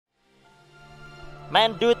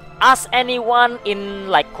Man, dude, ask anyone in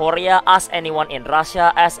like Korea, ask anyone in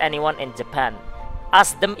Russia, ask anyone in Japan.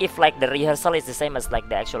 Ask them if like the rehearsal is the same as like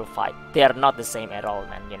the actual fight. They are not the same at all,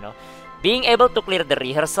 man, you know. Being able to clear the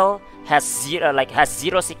rehearsal has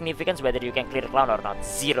zero significance whether you can clear clown or not.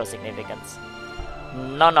 Zero significance.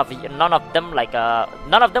 None of them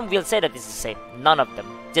none of them will say that it's the same. None of them.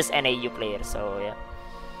 Just NAU players, so yeah.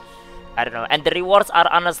 I don't know. And the rewards are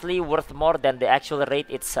honestly worth more than the actual rate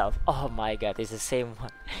itself. Oh my god, it's the same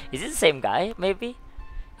one. Is it the same guy, maybe?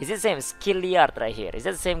 Is it the same Skilliard right here? Is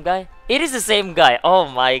that the same guy? It is the same guy. Oh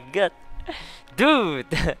my god. Dude.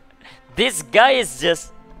 This guy is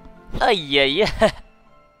just... Oh yeah.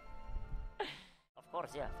 Of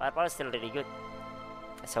course, yeah. Firepower is still really good.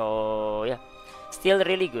 So, yeah. Still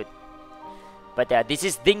really good. But yeah, this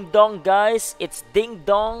is Ding Dong, guys. It's Ding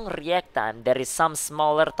Dong React time. There is some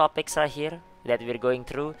smaller topics right here that we're going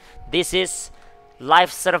through. This is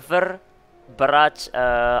live server Barrage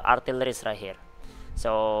Artillerist right here.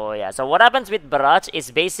 So yeah, so what happens with Barrage is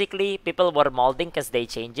basically people were molding because they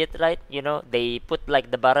changed it, right? You know, they put like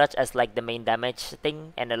the Barrage as like the main damage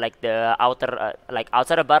thing, and then like the outer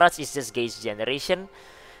outside of Barrage is just gauge generation.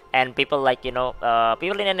 And people like, you know,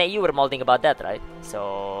 people in NAU were molding about that, right?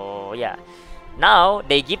 So yeah. Now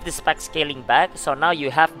they give the spec scaling back, so now you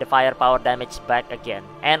have the firepower damage back again,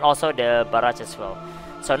 and also the barrage as well.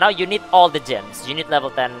 So now you need all the gems. You need level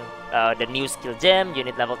 10 the new skill gem, you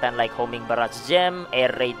need level 10 like homing barrage gem,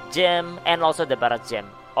 air raid gem, and also the barrage gem.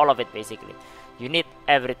 All of it basically. You need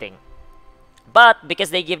everything. But because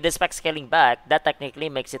they give the spec scaling back, that technically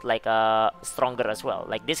makes it like stronger as well.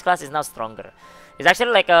 Like this class is now stronger. It's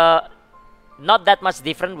actually like not that much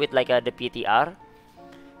different with like the PTR.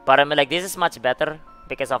 But I mean, like, this is much better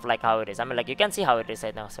because of like how it is. I mean, like, you can see how it is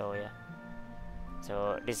right now. So yeah.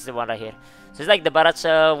 So this is the one right here. So it's like the barrage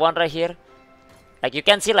one right here. Like you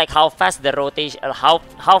can see like how fast the rotation,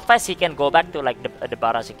 how fast he can go back to like the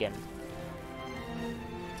barrage again.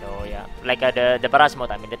 So yeah, like the barrage mode.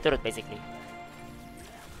 I mean the turret basically.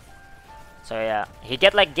 So yeah, he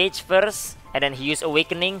get like gauge first, and then he use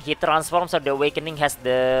awakening. He transforms, so the awakening has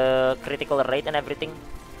the critical rate and everything.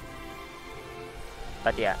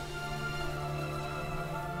 But yeah.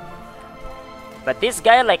 But this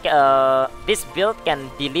guy like this build can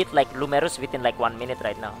delete like Lumerus within like 1 minute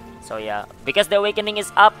right now. So yeah, because the awakening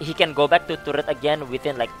is up, he can go back to turret again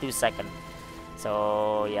within like 2 seconds.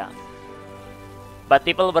 So yeah. But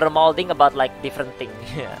people were molding about like different thing.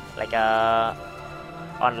 Like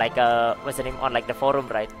on like what's the name, on like the forum,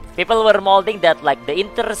 right? People were molding that like the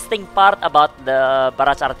interesting part about the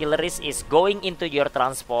Barrage Artillerist is going into your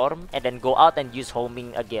transform and then go out and use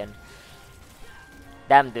homing again.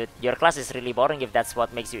 Damn, dude, your class is really boring if that's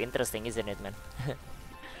what makes you interesting, isn't it, man?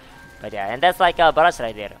 But yeah, and that's like a Barrage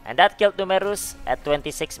right there. And that killed Numerus at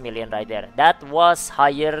 26 million right there. That was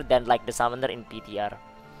higher than like the summoner in PTR.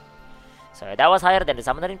 So that was higher than the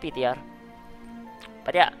summoner in PTR.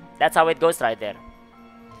 But yeah, that's how it goes right there.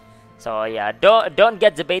 So yeah, don't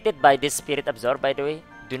get debated by this Spirit Absorb, by the way.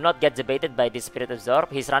 Do not get debated by this Spirit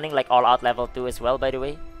Absorb. He's running like all out level 2 as well, by the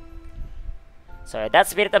way. So that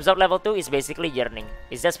Spirit Absorb level 2 is basically yearning.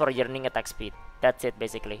 It's just for yearning attack speed. That's it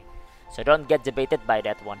basically. So don't get debated by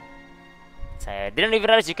that one. So I didn't even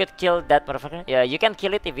realize you could kill that motherfucker. Yeah, you can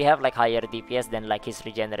kill it if you have like higher DPS than like his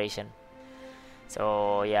regeneration.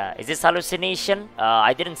 So yeah, is this hallucination?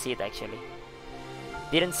 I didn't see it actually.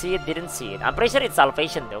 Didn't see it. I'm pretty sure it's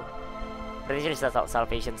salvation though. Pretty sure it's a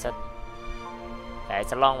salvation set. Yeah,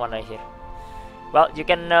 it's a long one right here. Well, you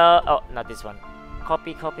can oh, not this one.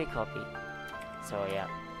 Copy. So yeah,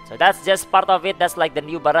 so that's just part of it. That's like the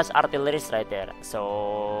new Barrage Artillerist right there.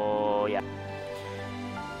 So yeah.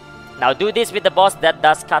 Now do this with the boss that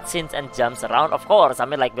does cutscenes and jumps around. Of course, I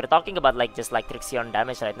mean like we're talking about like just like Trixion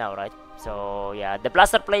damage right now, right? So yeah, the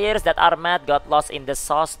blaster players that are mad got lost in the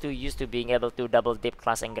sauce too used to being able to double dip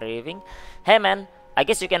class engraving. Hey man, I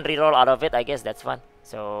guess you can reroll out of it. I guess that's fun.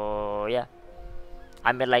 So yeah,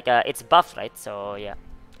 I mean like it's buffed, right? So yeah,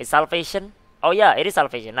 it's salvation. Oh yeah, it is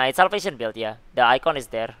salvation. Nah, it's salvation build. Yeah, the icon is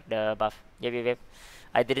there, the buff. Yep.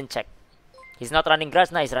 I didn't check. He's not running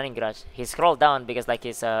Grudge. Nah, he's running Grudge. He scrolled down because like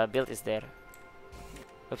his build is there.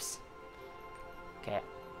 Oops. Okay.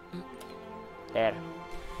 There.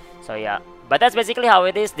 So yeah, but that's basically how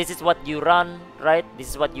it is. This is what you run, right? This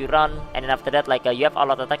is what you run, and then after that, like you have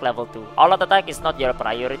all out attack level 2. All out attack is not your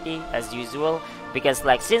priority as usual because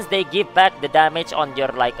like since they give back the damage on your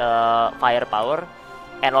like firepower,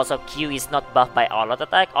 and also Q is not buffed by all out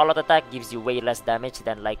attack. All out attack gives you way less damage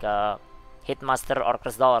than like Hitmaster or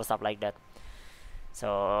Crystal or stuff like that.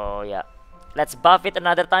 So yeah, Let's buff it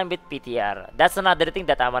another time with PTR. That's another thing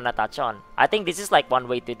that I wanna touch on. I think this is like one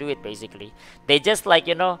way to do it basically. They just like,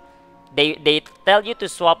 you know, they tell you to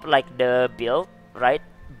swap like the build, right?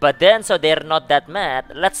 But then so they're not that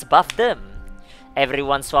mad, let's buff them.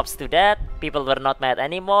 Everyone swaps to that, people were not mad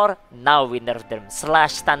anymore, now we nerf them.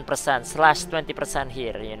 Slash 10%, slash 20%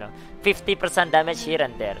 here, you know. 50% damage here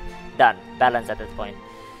and there. Done. Balance at that point.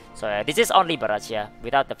 So this is only Barrage, yeah,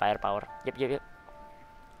 without the firepower. Yep.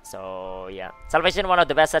 So yeah, Salvation one of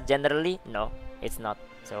the best set generally? No, it's not.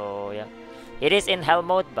 So yeah, it is in hell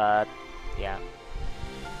mode, but yeah,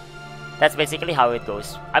 that's basically how it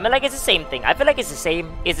goes. I mean, like, it's the same thing. I feel like it's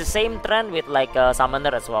the same trend with like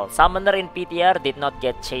Summoner as well. Summoner in PTR did not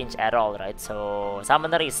get changed at all, right? So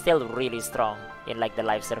Summoner is still really strong in like the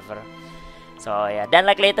live server. So yeah, then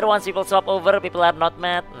like later once people swap over, people are not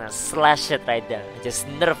mad, slash it right there. Just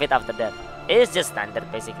nerf it after that. It's just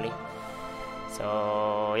standard basically.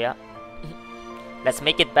 So yeah, let's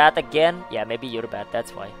make it bad again. Yeah, maybe you're bad,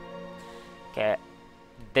 that's why. Okay,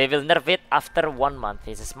 they will nerf it after 1 month.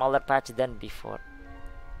 It's a smaller patch than before.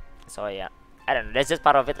 So yeah, I don't know, that's just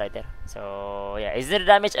part of it right there. So yeah, is the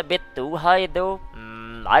damage a bit too high though?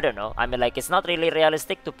 I don't know. I mean, like, it's not really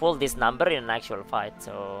realistic to pull this number in an actual fight.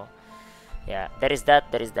 So yeah, there is that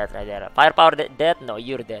right there. Firepower dead? No,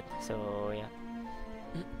 you're dead. So yeah.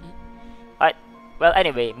 Alright. Well,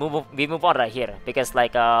 anyway, we move on right here because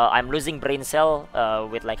like I'm losing brain cell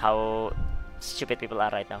with like how stupid people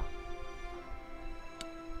are right now.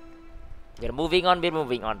 We're moving on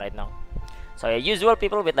right now. So yeah, usual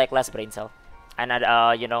people with like less brain cell, and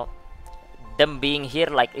you know, them being here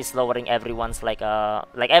like is lowering everyone's like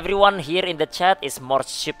everyone here in the chat is more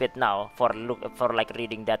stupid now for like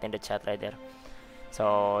reading that in the chat right there.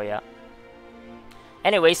 So yeah.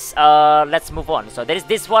 Anyways, let's move on. So there is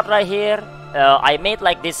this one right here. I made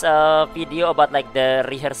like this video about like the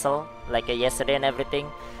rehearsal like yesterday and everything,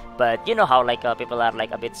 but you know how like people are like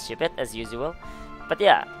a bit stupid as usual. But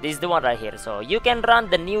yeah, this is the one right here. So you can run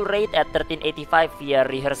the new raid at 1385 via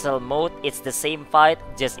rehearsal mode. It's the same fight,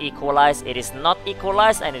 just equalized. It is not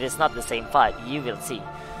equalized and it is not the same fight. You will see.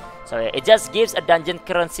 So it just gives a dungeon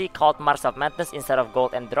currency called Marks of Madness instead of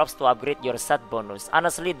gold and drops to upgrade your set bonus.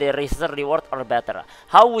 Honestly, the rehearsal reward are better.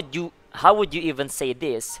 How would you even say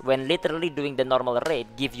this when literally doing the normal raid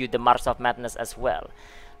give you the Marks of Madness as well?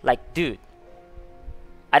 Like, dude,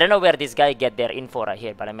 I don't know where this guy get their info right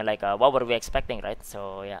here, but I mean like what were we expecting, right?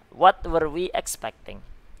 So yeah, what were we expecting?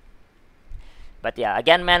 But yeah,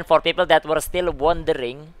 again man, for people that were still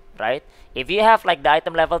wondering, right, if you have like the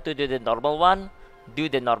item level to do the normal one, do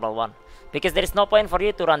the normal one, because there is no point for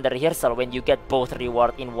you to run the rehearsal when you get both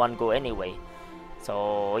reward in one go anyway.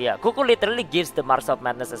 So yeah, Kakul literally gives the Marks of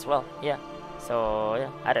Madness as well. Yeah, so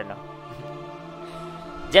yeah, I don't know.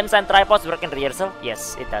 Gems and tripods work in rehearsal?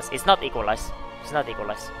 Yes, it does. It's not equalized. It's not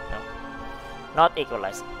equalized. No, not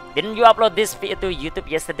equalized. Didn't you upload this to YouTube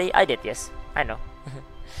yesterday? I did. Yes, I know.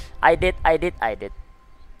 I did.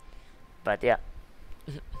 But yeah.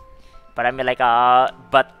 But I mean like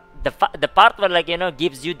but the part where like, you know,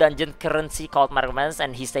 gives you dungeon currency called Markmans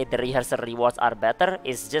and he said the rehearsal rewards are better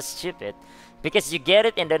is just stupid, because you get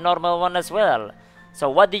it in the normal one as well. So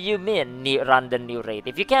what do you mean run the new raid?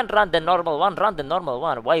 If you can't run the normal one, run the normal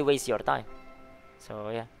one. Why waste your time? So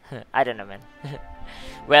yeah. I don't know, man.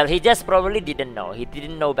 Well, he just probably didn't know. He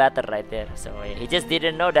didn't know better right there. So yeah, he just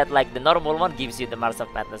didn't know that like the normal one gives you the Marks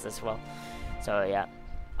of Madness as well. So yeah.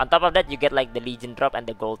 On top of that, you get like the Legion drop and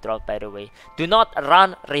the gold drop, by the way. Do not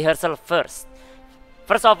run rehearsal first.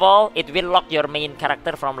 First of all, it will lock your main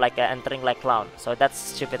character from like entering like clown. So that's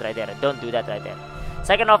stupid right there. Don't do that right there.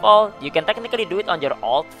 Second of all, you can technically do it on your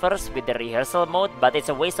alt first with the rehearsal mode, but it's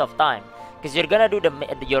a waste of time, because you're gonna do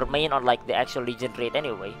your main on like the actual Legion raid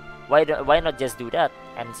anyway. Why not just do that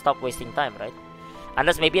and stop wasting time, right?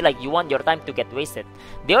 Unless maybe like you want your time to get wasted.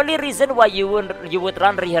 The only reason why you would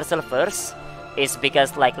run rehearsal first is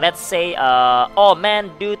because like, let's say oh man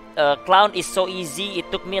dude, clown is so easy, it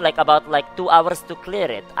took me like about like 2 hours to clear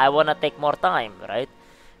it, I wanna take more time, right?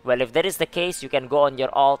 Well, if that is the case, you can go on your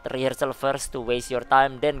alt rehearsal first to waste your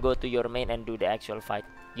time, then go to your main and do the actual fight.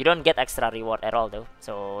 You don't get extra reward at all though.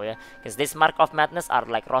 So yeah, because this Mark of Madness are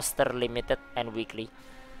like roster limited and weekly.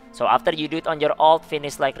 So after you do it on your alt,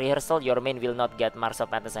 finish like rehearsal, your main will not get Marks of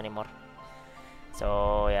Madness anymore.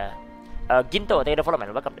 So yeah. Ginto, thank you for the follow,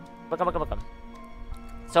 man. Welcome.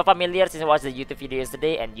 So familiar since I watched the YouTube video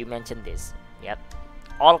yesterday and you mentioned this. Yep.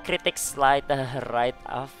 All critics slide right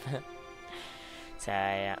off. So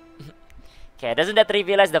yeah. Okay, doesn't that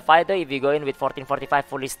trivialize the fight though if you go in with 1445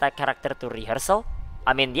 fully stacked character to rehearsal?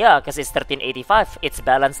 I mean, yeah, because it's 1385. It's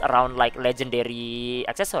balanced around like legendary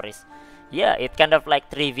accessories. yeah, it kind of like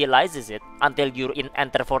trivializes it until you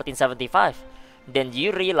enter 1475. Then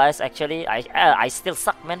you realize actually I still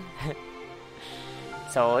suck, man.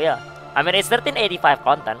 So yeah, I mean it's 1385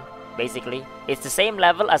 content basically. It's the same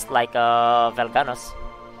level as like Velganos.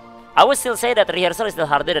 I would still say that Rehearsal is still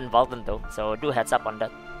harder than Valton though, so do heads up on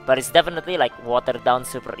that. But it's definitely like watered down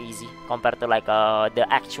super easy compared to like the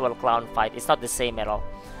actual clown fight. It's not the same at all.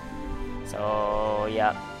 So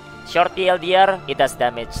yeah, short TLDR, it does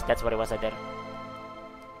damage. That's what it was there.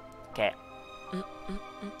 Okay.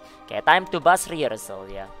 Okay, time to bust Rehearsal,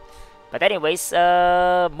 yeah. But anyways,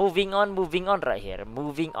 moving on right here.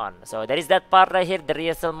 Moving on. So there is that part right here, the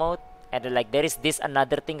Rehearsal mode. And then, like there is this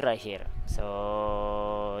another thing right here.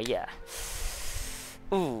 So yeah.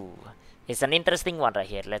 Ooh. It's an interesting one right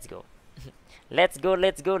here. Let's go. let's go.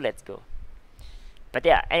 But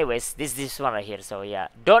yeah, anyways, this one right here. So yeah.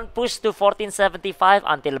 Don't push to 1475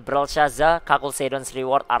 until Brelshaza, Kakul Saydon's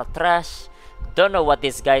reward are trash. Don't know what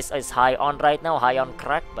this guy is high on right now. High on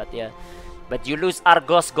crack, but yeah. But you lose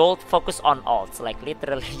Argos gold, focus on alts. Like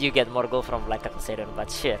literally you get more gold from like Kakul Saydon, but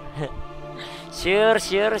sure. Sure.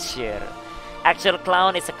 Actual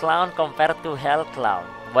clown is a clown compared to hell clown.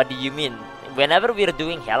 What do you mean? Whenever we're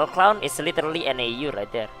doing hell clown, it's literally an AU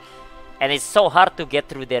right there. And it's so hard to get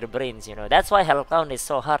through their brains, you know. That's why hell clown is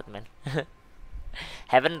so hard, man.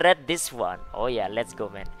 Haven't read this one. Oh yeah, let's go,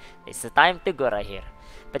 man. It's the time to go right here.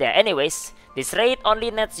 But yeah, anyways, this raid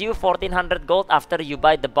only nets you 1400 gold after you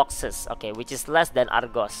buy the boxes. Okay, which is less than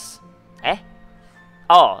Argos. Eh?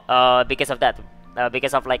 Oh, because of that.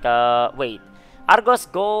 Because of like, wait. Argos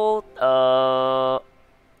gold, I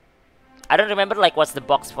don't remember like what's the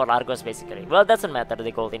box for Argos basically. Well, doesn't matter,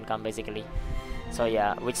 the gold income basically. So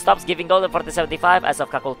yeah, which stops giving gold at 4075 as of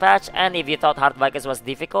Kakul patch. And if you thought Hard Vikings was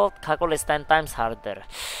difficult, Kakul is 10 times harder.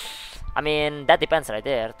 I mean, that depends right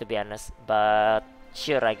there, to be honest. But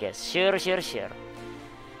sure, I guess. Sure.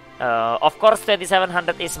 Of course,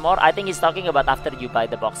 2700 is more. I think he's talking about after you buy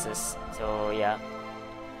the boxes. So yeah.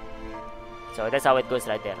 So that's how it goes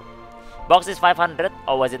right there. Box is 500,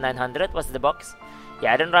 or was it 900? What's the box?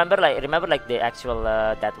 Yeah, I don't remember like the actual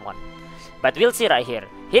that one. But we'll see right here.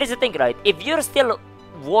 Here's the thing, right? If you're still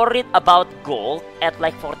worried about gold at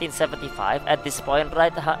like 1475 at this point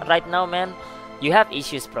right now, man, you have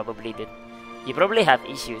issues probably, dude. You probably have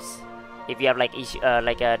issues if you have like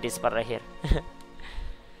this part right here.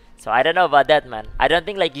 So I don't know about that, man. I don't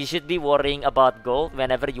think like you should be worrying about gold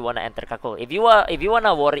whenever you wanna enter Kakul. If you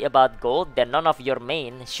wanna worry about gold, then none of your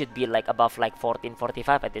main should be like above like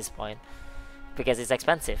 1445 at this point, because it's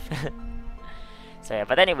expensive. So yeah,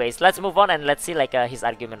 but anyways, let's move on and let's see like his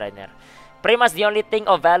argument right there. Pretty much the only thing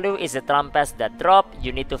of value is the trumpets that drop.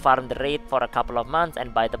 You need to farm the raid for a couple of months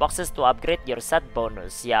and buy the boxes to upgrade your set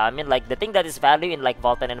bonus. Yeah, I mean like the thing that is value in like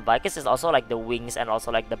Valten and Vikings is also like the wings and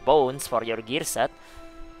also like the bones for your gear set.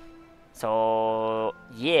 So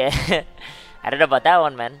yeah, I don't know about that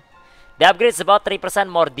one, man. The upgrade is about 3%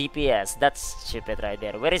 more DPS. That's stupid right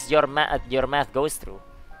there. Where is your math goes through?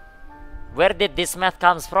 Where did this math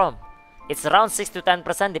comes from? It's around 6 to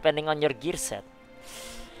 10% depending on your gear set.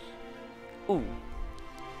 Ooh.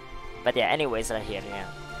 But yeah, anyways right here, yeah.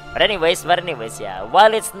 But anyways, yeah.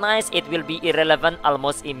 While it's nice, it will be irrelevant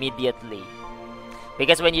almost immediately.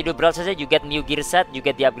 Because when you do Brelshaza, you get new gear set, you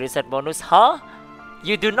get the upgrade set bonus. Huh?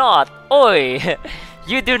 You do not. Oi!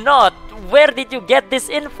 You do not. Where did you get this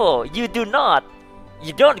info? You do not.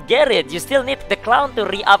 You don't get it. You still need the clown to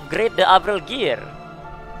re-upgrade the Avril gear.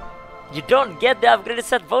 You don't get the upgraded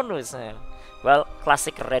set bonus. Well,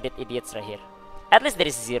 classic Reddit idiots right here. At least there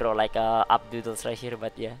is zero like updoodles right here,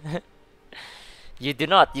 but yeah. You do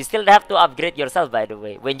not. You still have to upgrade yourself, by the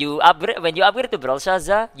way. When you upgrade to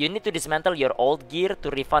Brelshaza, you need to dismantle your old gear to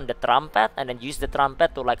refund the trumpet and then use the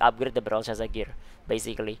trumpet to like upgrade the Brelshaza gear.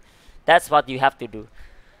 Basically, that's what you have to do.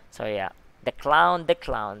 So yeah, the clowns.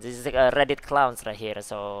 This is Reddit clowns right here.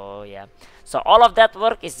 So yeah. So all of that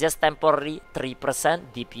work is just temporary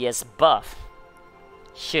 3% DPS buff.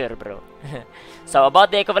 Sure, bro. So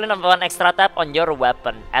about the equivalent of 1 extra tap on your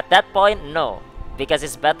weapon. At that point, no. Because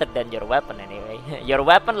it's better than your weapon anyway. Your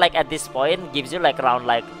weapon like at this point gives you like around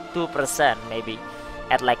like 2% maybe.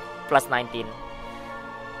 At like plus 19.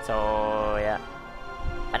 So yeah.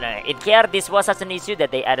 And in KR, this was such an issue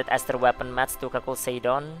that they added Esther weapon mats to Kakul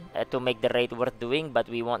Saydon to make the raid worth doing, but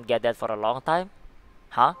we won't get that for a long time.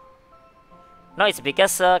 Huh? No, it's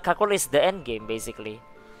because Kakul is the end game basically.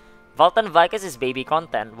 Valten Vikings is baby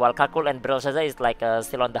content, while Kakul and Brelshaza is like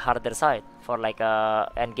still on the harder side for like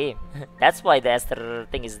end game. That's why the Esther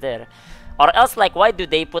thing is there. Or else like why do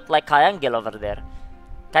they put like Kayangel over there?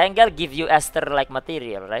 Kayangel give you Esther like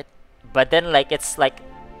material, right? But then like it's like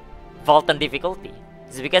Valten difficulty.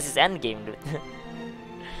 It's because it's endgame, dude.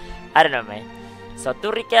 I don't know, man. So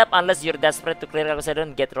to recap, unless you're desperate to clear Kakul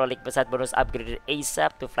Saydon, get Rolling Beside bonus upgraded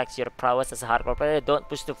ASAP to flex your prowess as a hardcore player. Don't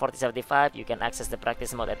push to 4075. You can access the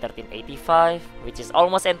practice mode at 1385, which is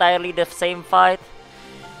almost entirely the same fight.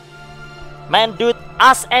 Man, dude,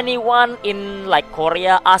 ask anyone in like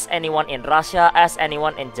Korea, ask anyone in Russia, ask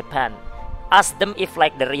anyone in Japan. Ask them if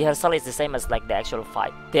like the rehearsal is the same as like the actual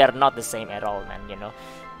fight. They are not the same at all, man, you know.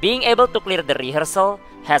 Being able to clear the rehearsal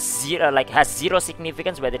has zero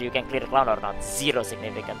significance whether you can clear clown or not. Zero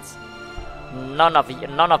significance. None of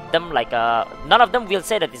them none of them will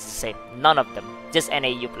say that it's the same. None of them. Just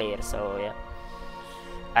NAU players. So yeah.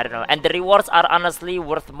 I don't know. And the rewards are honestly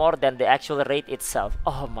worth more than the actual raid itself.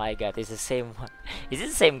 Oh my god, it's the same one. Is it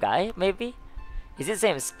the same guy? Maybe? Is it the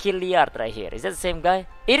same Skilliard right here? Is that the same guy?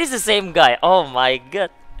 It is the same guy. Oh my god.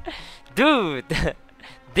 Dude.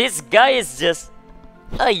 This guy is just...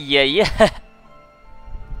 Oh yeah, yeah.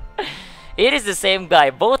 It is the same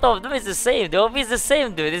guy. Both of them is the same. The OP is the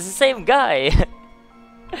same, dude. It's the same guy.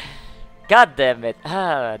 God damn it.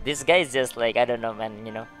 This guy is just like, I don't know, man,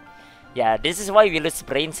 you know. Yeah, this is why we lose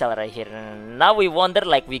brain cell right here. Now we wonder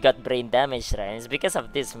like we got brain damage, right? It's because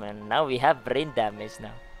of this, man. Now we have brain damage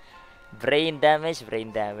now. Brain damage,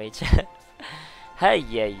 brain damage. Hey,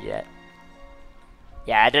 yeah, yeah.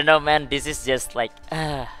 Yeah, I don't know, man. This is just like,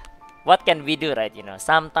 what can we do, right? You know,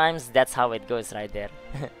 sometimes that's how it goes right there.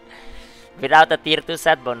 Without a tier 2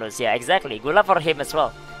 set bonus. Yeah, exactly. Good luck for him as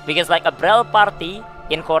well. Because like a Brel party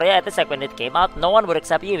in Korea at the like when it came out, no one would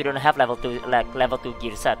accept you if you don't have level 2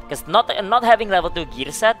 gear set. Because not having level 2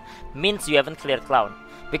 gear set means you haven't cleared clown.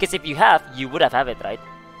 Because if you have, you would have it, right?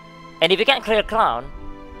 And if you can't clear clown,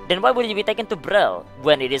 then why would you be taken to Brel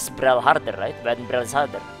when it is Brel harder, right? When Brel is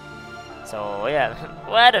harder. So yeah,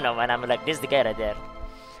 well, I don't know, man. I'm like, this is the guy right there.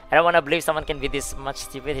 I don't want to believe someone can be this much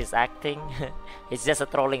stupid. He's acting. It's just a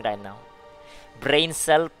trolling right now. Brain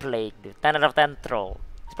cell plague, dude. 10 out of 10 troll.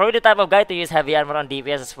 It's probably the type of guy to use heavy armor on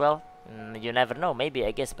DPS as well. You never know, maybe,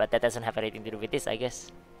 I guess. But that doesn't have anything to do with this, I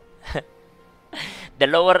guess. The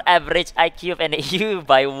lower average IQ of NAU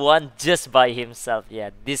by 1 just by himself. Yeah,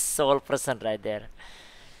 this sole person right there.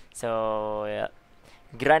 So, yeah.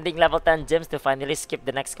 Grinding level 10 gems to finally skip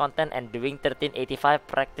the next content and doing 1385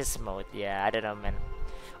 practice mode. Yeah, I don't know, man.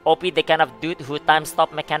 OP the kind of dude who time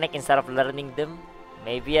stop mechanic instead of learning them.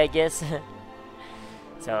 Maybe, I guess.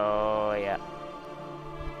 So, yeah.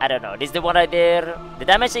 I don't know. This is the one right there. The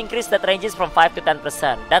damage increase that ranges from 5 to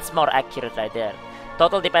 10%. That's more accurate right there.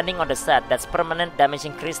 Total depending on the set. That's permanent damage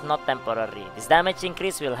increase, not temporary. This damage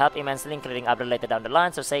increase will help immensely in clearing up later down the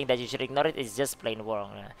line. So saying that you should ignore it is just plain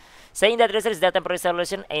wrong. Saying that result is that temporary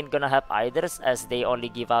solution ain't gonna help either, as they only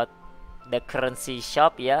give out the currency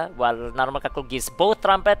shop, yeah, while normal Kakul gives both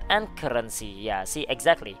trumpet and currency. Yeah, see,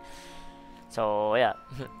 exactly. So yeah.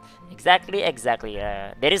 Exactly.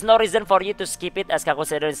 There is no reason for you to skip it, as Kakul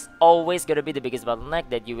Saydon is always gonna be the biggest bottleneck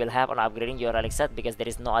that you will have on upgrading your relic set, because there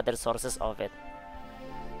is no other sources of it.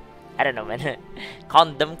 I don't know, man.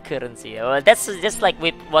 Condom currency. Well, that's just like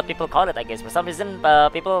with what people call it, I guess. For some reason,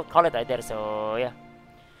 people call it right there. So yeah.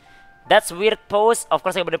 That's weird pose. Of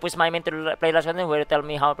course, I'm gonna push my main to play last content where you tell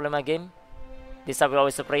me how to play my game. This will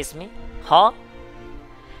always surprise me. Huh?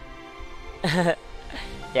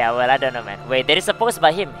 Yeah, well, I don't know, man. Wait, there is a post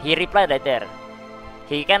by him. He replied right there.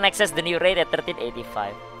 He can access the new raid at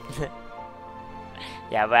 1385.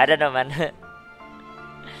 Yeah, but I don't know, man.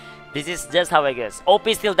 This is just how it goes. OP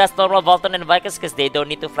still does normal Volton and Vikings because they don't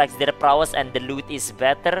need to flex their prowess and the loot is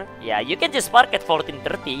better. Yeah, you can just park at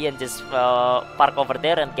 1430 and just park over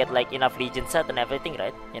there and get like enough Legion set and everything,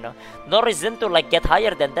 right? You know, no reason to like get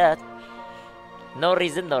higher than that. No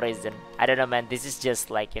reason. I don't know, man. This is just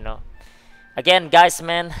like, you know. Again, guys,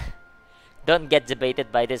 man, don't get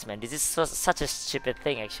debated by this, man. This is such a stupid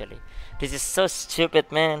thing, actually. This is so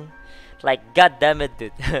stupid, man. Like, god damn it,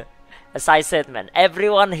 dude. As I said, man,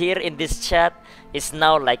 everyone here in this chat is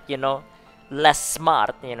now like, you know, less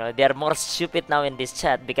smart. You know, they're more stupid now in this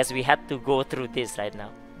chat because we had to go through this right now.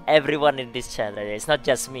 Everyone in this chat, right? It's not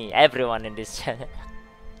just me. Everyone in this chat.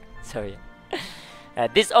 Sorry.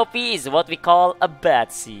 This OP is what we call a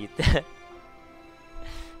bad seed.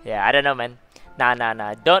 Yeah, I don't know, man.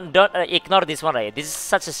 Nah. Don't ignore this one right here. This is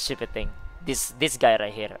such a stupid thing. This guy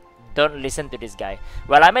right here. Don't listen to this guy.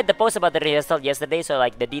 Well, I made the post about the rehearsal yesterday, so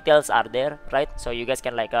like the details are there, right? So you guys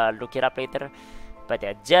can like look it up later. But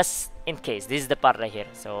yeah, just in case, this is the part right here.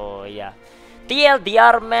 So yeah.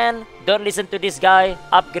 TLDR, man, don't listen to this guy.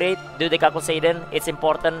 Upgrade, do the Kakul Saydon. It's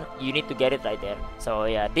important. You need to get it right there. So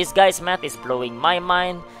yeah, this guy's math is blowing my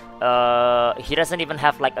mind. He doesn't even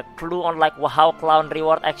have like a clue on like how clown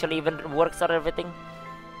reward actually even works or everything.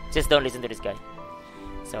 Just don't listen to this guy.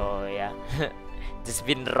 So yeah, just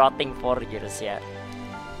been rotting for years. Yeah,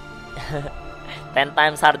 10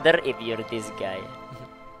 times harder if you're this guy.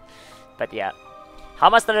 But yeah, how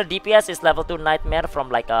much the DPS is level 2 Nightmare from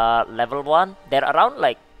like level 1? They're around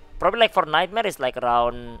like, probably like for Nightmare is like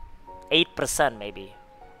around 8% maybe.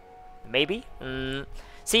 Maybe?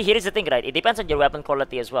 See, here is the thing, right? It depends on your weapon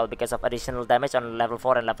quality as well because of additional damage on level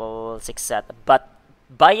 4 and level 6 set. But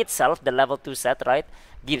by itself, the level 2 set, right,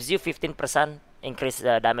 gives you 15% increased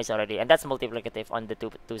damage already. And that's multiplicative on the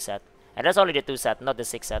 2 set. And that's only the 2 set, not the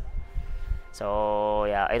 6 set. So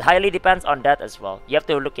yeah, it highly depends on that as well. You have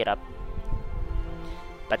to look it up.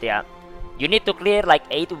 But yeah, you need to clear like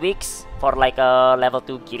 8 weeks for like a level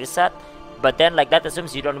 2 gear set. But then like that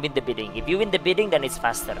assumes you don't win the bidding. If you win the bidding, then it's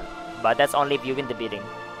faster. But that's only if you win the bidding.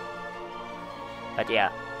 But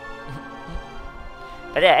yeah.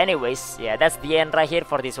 But yeah, anyways, yeah, that's the end right here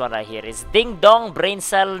for this one right here. It's ding dong, brain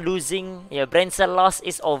cell losing. Yeah, brain cell loss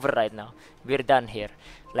is over right now. We're done here.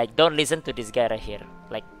 Like, don't listen to this guy right here.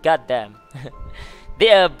 Like, goddamn.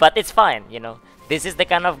 But it's fine, you know. This is the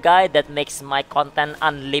kind of guy that makes my content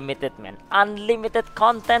unlimited, man. Unlimited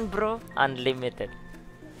content, bro. Unlimited.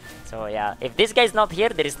 So yeah, if this guy is not here,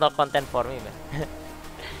 there is no content for me, man.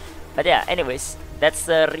 But yeah, anyways, that's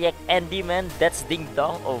React Andy, man. That's ding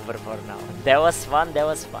dong over for now. That was fun. That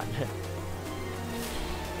was fun.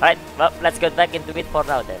 Alright, well, let's get back into it for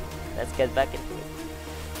now then. Let's get back into it.